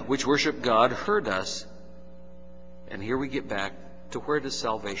 Lydia, which worshiped God, heard us. And here we get back to where does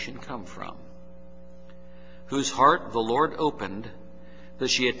salvation come from? Whose heart the Lord opened, that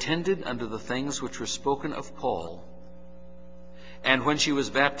she attended unto the things which were spoken of Paul. And when she was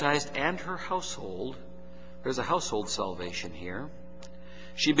baptized, and her household, there's a household salvation here,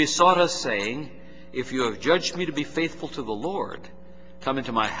 she besought us, saying, if you have judged me to be faithful to the Lord, come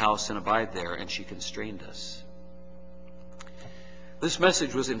into my house and abide there. And she constrained us. This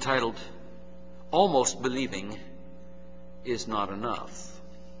message was entitled, Almost Believing is Not Enough.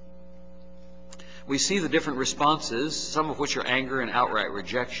 We see the different responses, some of which are anger and outright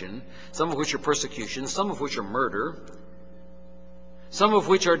rejection, some of which are persecution, some of which are murder, some of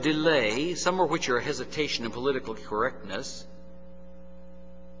which are delay, some of which are hesitation and political correctness.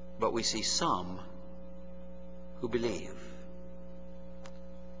 But we see some who believe.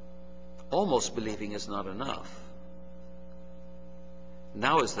 Almost believing is not enough.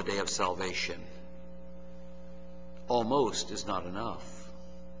 Now is the day of salvation. Almost is not enough.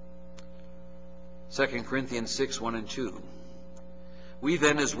 2 Corinthians 6, 1 and 2. We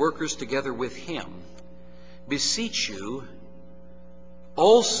then, as workers together with him, beseech you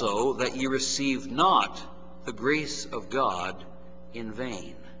also that ye receive not the grace of God in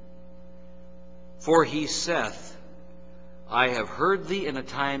vain. For he saith, I have heard thee in a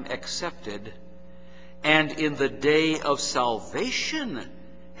time accepted, and in the day of salvation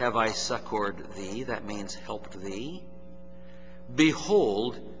have I succored thee. That means helped thee.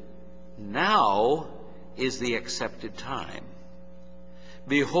 Behold, now is the accepted time.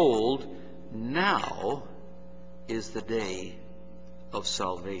 Behold, now is the day of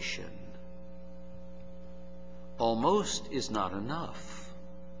salvation. Almost is not enough.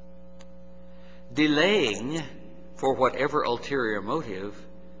 Delaying for whatever ulterior motive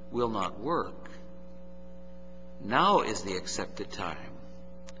will not work. Now is the accepted time.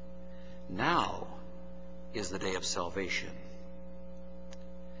 Now is the day of salvation.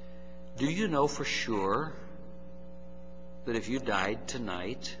 Do you know for sure that if you died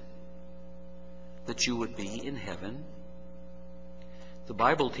tonight, that you would be in heaven? The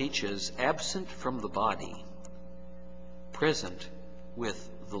Bible teaches, absent from the body, present with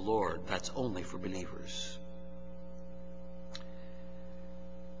the Lord. That's only for believers.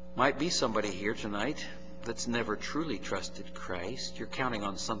 Might be somebody here tonight that's never truly trusted Christ. You're counting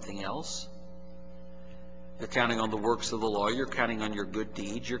on something else. You're counting on the works of the law. You're counting on your good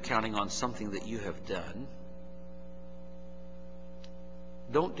deeds. You're counting on something that you have done.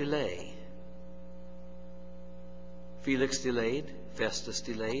 Don't delay. Felix delayed, Festus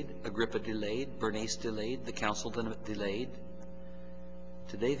delayed, Agrippa delayed, Bernice delayed, the council delayed.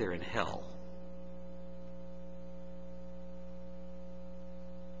 Today they're in hell.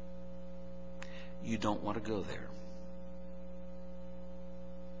 You don't want to go there.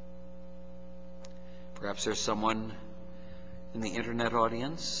 Perhaps there's someone in the internet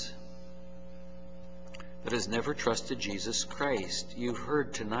audience that has never trusted Jesus Christ. You've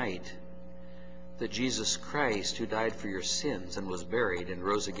heard tonight that Jesus Christ, who died for your sins and was buried and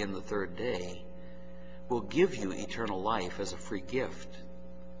rose again the third day, will give you eternal life as a free gift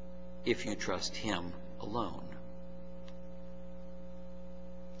if you trust Him alone.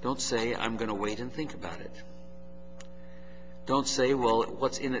 Don't say, I'm going to wait and think about it. Don't say, well,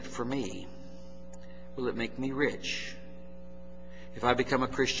 what's in it for me? Will it make me rich? If I become a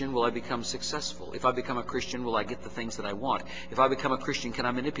Christian, will I become successful? If I become a Christian, will I get the things that I want? If I become a Christian, can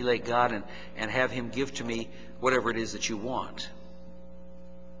I manipulate God and have Him give to me whatever it is that you want?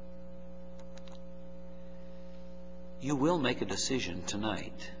 You will make a decision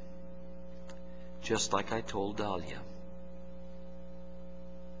tonight, just like I told Dahlia.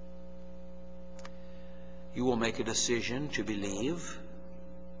 You will make a decision to believe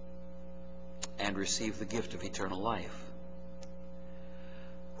and receive the gift of eternal life.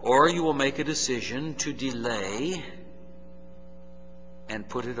 Or you will make a decision to delay and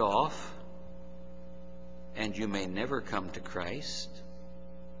put it off, and you may never come to Christ.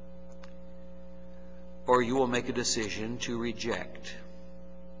 Or you will make a decision to reject.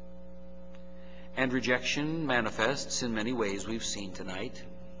 And rejection manifests in many ways we've seen tonight.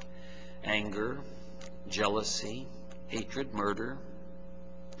 Anger, jealousy, hatred, murder,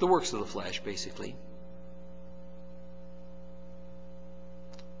 the works of the flesh, basically.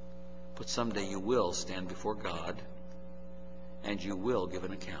 But someday you will stand before God, and you will give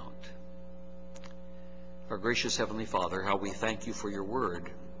an account. Our gracious Heavenly Father, how we thank you for your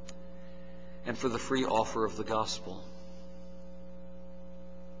word and for the free offer of the gospel.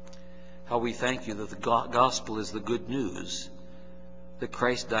 How we thank you that the gospel is the good news that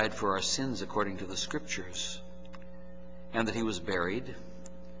Christ died for our sins according to the Scriptures, and that He was buried,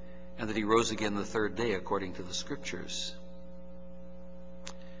 and that He rose again the third day according to the Scriptures.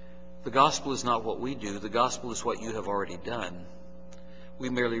 The gospel is not what we do. The gospel is what you have already done. We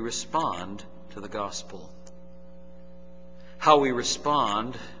merely respond to the gospel. How we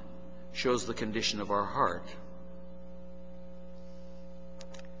respond shows the condition of our heart.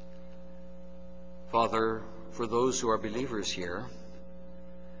 Father, for those who are believers here,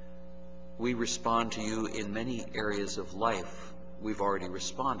 we respond to you in many areas of life. We've already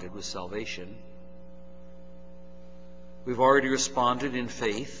responded with salvation. We've already responded in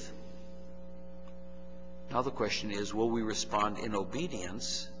faith. Now the question is, will we respond in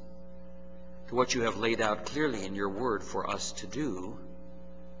obedience to what you have laid out clearly in your word for us to do,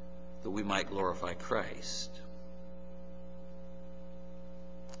 that we might glorify Christ?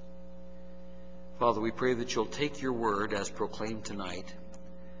 Father, we pray that you'll take your word as proclaimed tonight,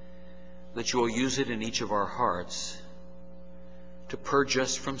 that you will use it in each of our hearts to purge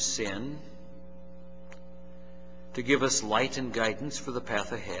us from sin, to give us light and guidance for the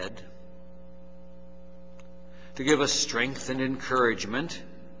path ahead, to give us strength and encouragement,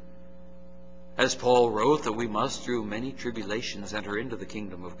 as Paul wrote, that we must through many tribulations enter into the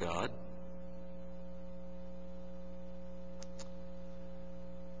kingdom of God.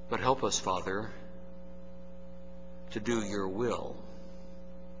 But help us, Father, to do your will.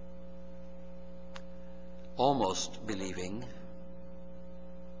 Almost believing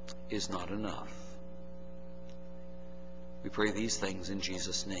is not enough. We pray these things in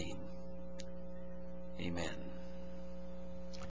Jesus' name. Amen.